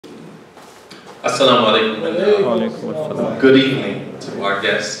Assalamu alaikum and good evening to our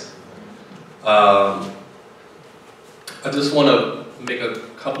guests. I just want to make a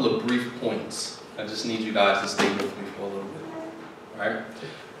couple of brief points. I just need you guys to stay with me for a little bit. Right?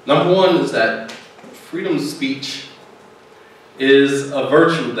 Number one is that freedom of speech is a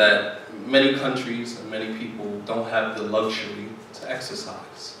virtue that many countries and many people don't have the luxury to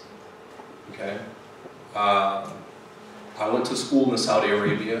exercise. Okay? I went to school in Saudi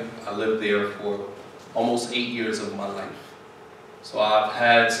Arabia. I lived there for almost 8 years of my life. So I've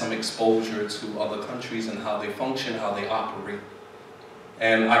had some exposure to other countries and how they function, how they operate.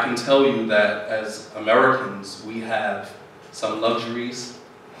 And I can tell you that as Americans, we have some luxuries,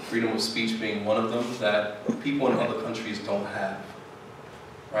 freedom of speech being one of them, that people in other countries don't have,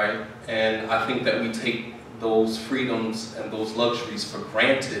 right? And I think that we take those freedoms and those luxuries for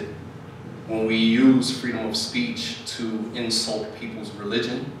granted when we use freedom of speech to insult people's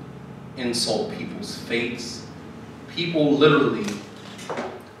religion, insult people's faiths. People literally,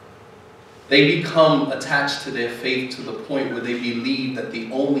 they become attached to their faith to the point where they believe that the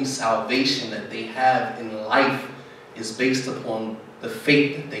only salvation that they have in life is based upon the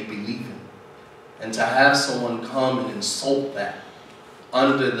faith that they believe in. And to have someone come and insult that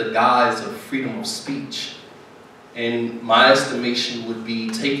under the guise of freedom of speech, in my estimation, would be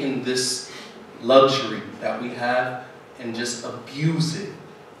taking this luxury that we have and just abuse it.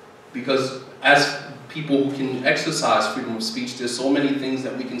 Because as people who can exercise freedom of speech, there's so many things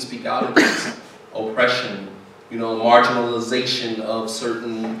that we can speak out against. Oppression, you know, marginalization of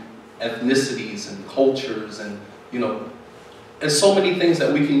certain ethnicities and cultures, and, you know, there's so many things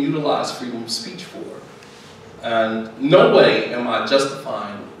that we can utilize freedom of speech for. And no way am I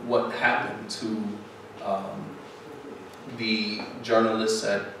justifying what happened to the journalists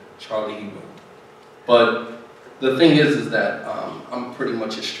at Charlie Hebdo. But the thing is that I'm pretty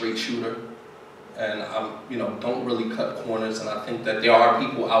much a straight shooter, and don't really cut corners. And I think that there are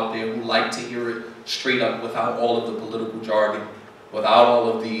people out there who like to hear it straight up, without all of the political jargon, without all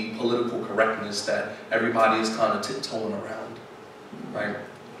of the political correctness that everybody is kind of tiptoeing around. Right?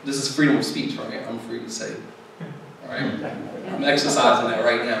 This is freedom of speech, right? I'm free to say it. Right? I'm exercising that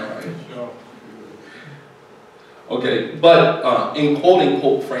right now, right? Okay, but in quoting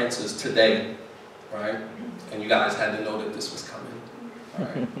Pope Francis today, right? And you guys had to know that this was coming. All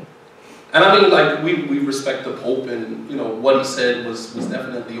right. And I mean, like, we respect the Pope, and, you know, what he said was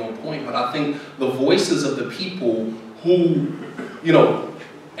definitely on point. But I think the voices of the people who, you know,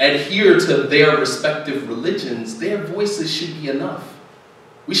 adhere to their respective religions, their voices should be enough.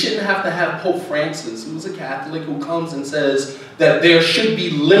 We shouldn't have to have Pope Francis, who's a Catholic, who comes and says that there should be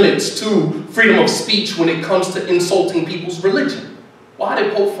limits to freedom of speech when it comes to insulting people's religion. Why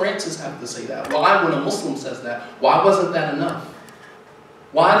did Pope Francis have to say that? Why, when a Muslim says that, why wasn't that enough?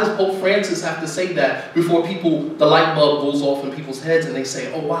 Why does Pope Francis have to say that before the light bulb goes off in people's heads and they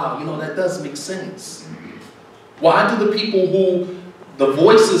say, oh wow, you know, that does make sense? Why do the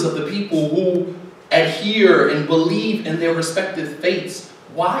voices of the people who adhere and believe in their respective faiths,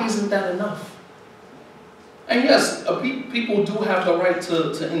 why isn't that enough? And yes, people do have the right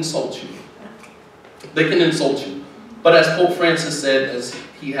to insult you. They can insult you. But as Pope Francis said, as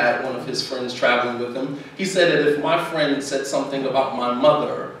he had one of his friends traveling with him, he said that if my friend said something about my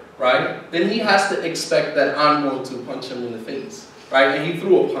mother, right, then he has to expect that I'm going to punch him in the face, right? And he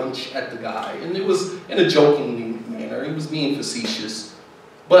threw a punch at the guy, and it was in a joking manner. He was being facetious.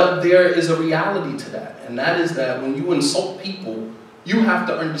 But there is a reality to that, and that is that when you insult people, you have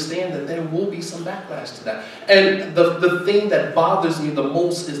to understand that there will be some backlash to that. And the thing that bothers me the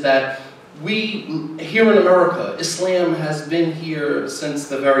most is that here in America, Islam has been here since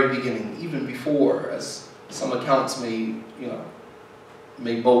the very beginning, even before, as some accounts may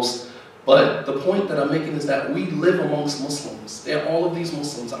boast. But the point that I'm making is that we live amongst Muslims. There are all of these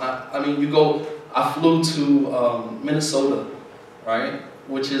Muslims. I flew to Minnesota, right,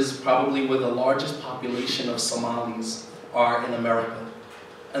 which is probably where the largest population of Somalis are in America.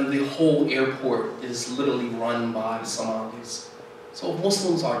 And the whole airport is literally run by Somalis. So if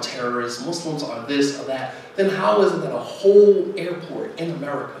Muslims are terrorists, Muslims are this or that, then how is it that a whole airport in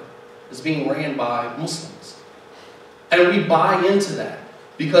America is being ran by Muslims? And we buy into that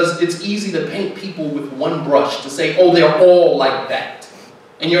because it's easy to paint people with one brush to say, oh, they're all like that.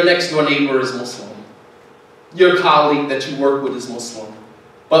 And your next door neighbor is Muslim. Your colleague that you work with is Muslim.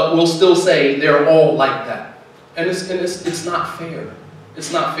 But we'll still say they're all like that. And it's not fair.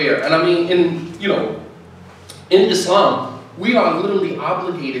 It's not fair. And I mean, in Islam, we are literally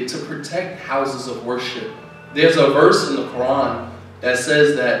obligated to protect houses of worship. There's a verse in the Quran that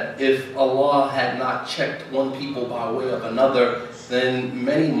says that if Allah had not checked one people by way of another, then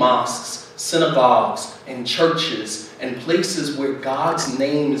many mosques synagogues and churches and places where God's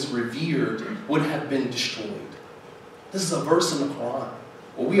name is revered would have been destroyed. This is a verse in the Quran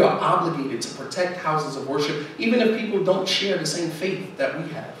where we are obligated to protect houses of worship, even if people don't share the same faith that we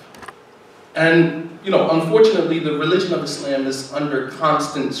have. And, unfortunately, the religion of Islam is under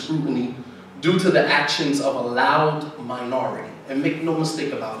constant scrutiny due to the actions of a loud minority. And make no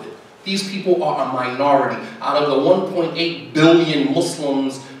mistake about it, these people are a minority out of the 1.8 billion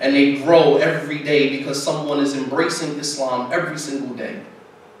Muslims, and they grow every day because someone is embracing Islam every single day,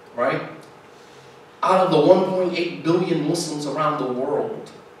 right? Out of the 1.8 billion Muslims around the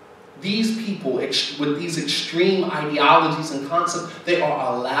world, these people with these extreme ideologies and concepts, they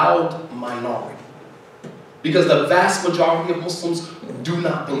are a loud minority. Because the vast majority of Muslims do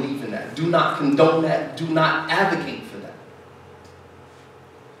not believe in that, do not condone that, do not advocate for that.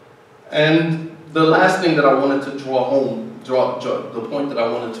 And the last thing that I wanted to the point that I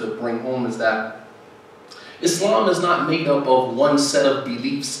wanted to bring home is that Islam is not made up of one set of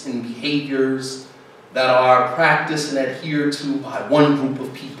beliefs and behaviors that are practiced and adhered to by one group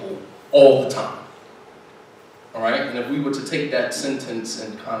of people all the time. All right? And if we were to take that sentence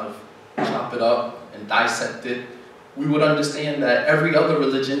and kind of chop it up and dissect it, we would understand that every other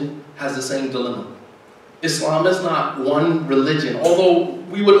religion has the same dilemma. Islam is not one religion, although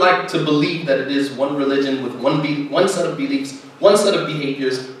we would like to believe that it is one religion with one set of beliefs, one set of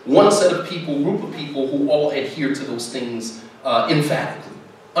behaviors, one set of people, group of people who all adhere to those things emphatically.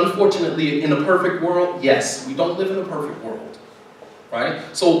 Unfortunately, in a perfect world, yes, we don't live in a perfect world, right?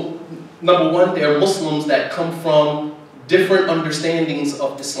 So, number one, there are Muslims that come from different understandings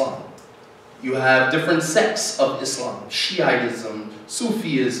of Islam. You have different sects of Islam, Shiitism,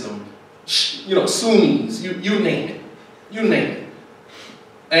 Sufism, Sunnis, you name it, you name it.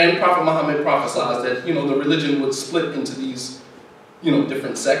 And Prophet Muhammad prophesied that, the religion would split into these,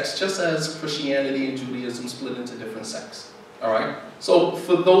 different sects, just as Christianity and Judaism split into different sects, all right? So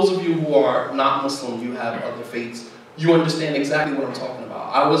for those of you who are not Muslim, you have other faiths, you understand exactly what I'm talking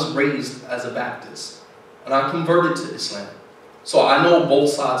about. I was raised as a Baptist, and I converted to Islam. So I know both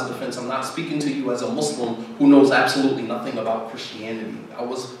sides of the fence. I'm not speaking to you as a Muslim who knows absolutely nothing about Christianity. I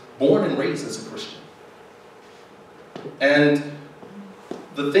was born and raised as a Christian. And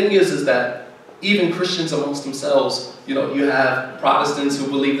the thing is that even Christians amongst themselves, you have Protestants who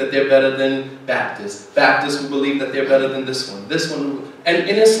believe that they're better than Baptists, Baptists who believe that they're better than this one. And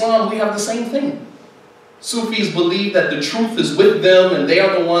in Islam, we have the same thing. Sufis believe that the truth is with them and they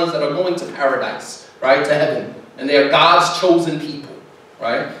are the ones that are going to paradise, right, to heaven. And they are God's chosen people,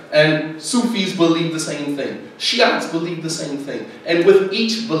 right? And Sufis believe the same thing. Shiites believe the same thing. And with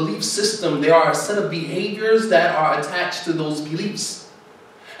each belief system, there are a set of behaviors that are attached to those beliefs.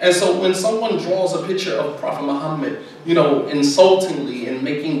 And so when someone draws a picture of Prophet Muhammad, insultingly and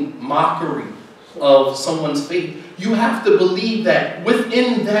making mockery of someone's faith, you have to believe that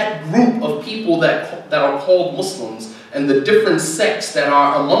within that group of people that are called Muslims and the different sects that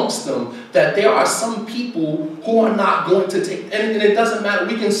are amongst them, that there are some people who are not going to take, and it doesn't matter,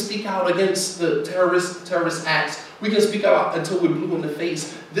 we can speak out against the terrorist acts, we can speak out until we're blue in the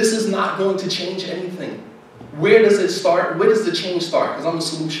face. This is not going to change anything. Where does it start? Where does the change start? Because I'm a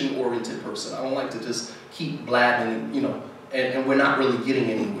solution-oriented person. I don't like to just keep blabbing, and we're not really getting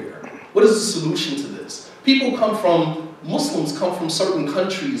anywhere. What is the solution to this? Muslims come from certain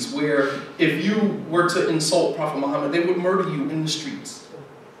countries where if you were to insult Prophet Muhammad, they would murder you in the streets.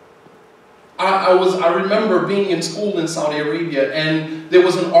 I remember being in school in Saudi Arabia, and there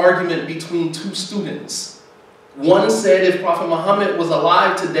was an argument between two students. One said if Prophet Muhammad was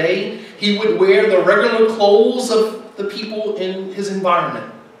alive today, he would wear the regular clothes of the people in his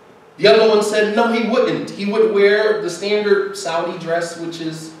environment. The other one said no, he wouldn't. He would wear the standard Saudi dress, which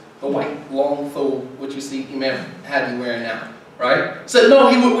is the white long thobe, what you see Imam Hadi wearing now, right? Said no,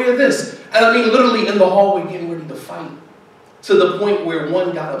 he would wear this. And I mean, literally in the hallway getting ready to fight, to the point where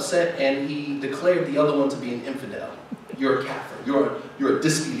one got upset and he declared the other one to be an infidel. You're a kafir, you're a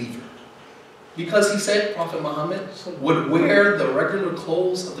disbeliever. Because he said Prophet Muhammad would wear the regular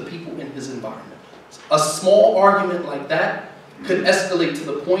clothes of the people in his environment. A small argument like that could escalate to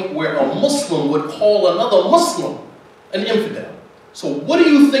the point where a Muslim would call another Muslim an infidel. So what do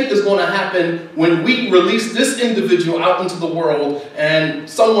you think is going to happen when we release this individual out into the world and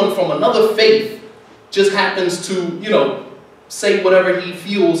someone from another faith just happens to, say whatever he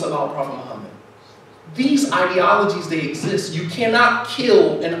feels about Prophet Muhammad? These ideologies, they exist. You cannot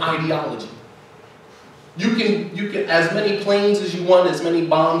kill an ideology. You can as many planes as you want, as many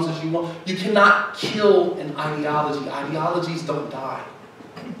bombs as you want. You cannot kill an ideology. Ideologies don't die.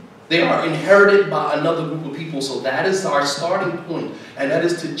 They are inherited by another group of people. So that is our starting point. And that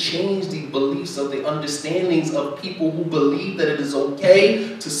is to change the beliefs of the understandings of people who believe that it is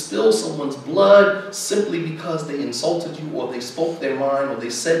okay to spill someone's blood simply because they insulted you or they spoke their mind or they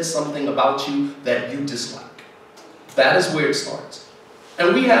said something about you that you dislike. That is where it starts.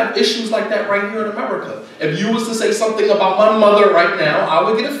 And we have issues like that right here in America. If you was to say something about my mother right now, I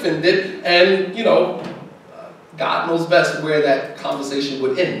would get offended, and, you know, God knows best where that conversation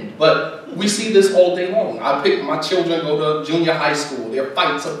would end. But we see this all day long. I pick my children, go to junior high school. There are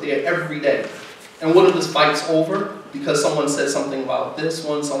fights up there every day. And what are these fights over? Because someone said something about this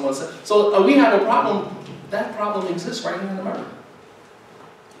one, someone said... So we have a problem. That problem exists right here in America.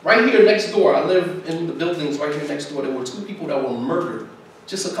 Right here next door, I live in the buildings right here next door. There were 2 people that were murdered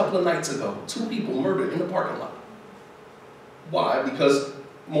just a couple of nights ago. 2 people murdered in the parking lot. Why? Because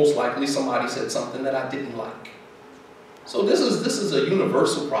most likely somebody said something that I didn't like. So this is a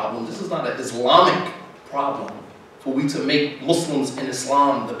universal problem. This is not an Islamic problem for we to make Muslims and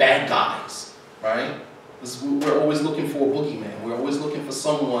Islam the bad guys, right? We're always looking for a boogeyman. We're always looking for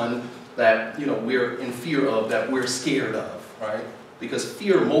someone that, you know, we're in fear of, that we're scared of, right? Because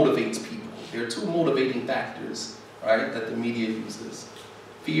fear motivates people. There are 2 motivating factors, right, that the media uses.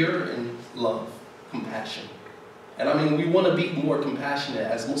 Fear and love, compassion. And I mean, we want to be more compassionate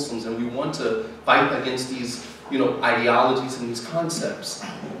as Muslims, and we want to fight against these, you know, ideologies and these concepts.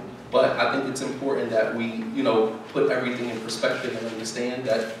 But I think it's important that we, you know, put everything in perspective and understand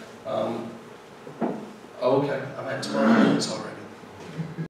that, okay, I'm at 12 minutes already.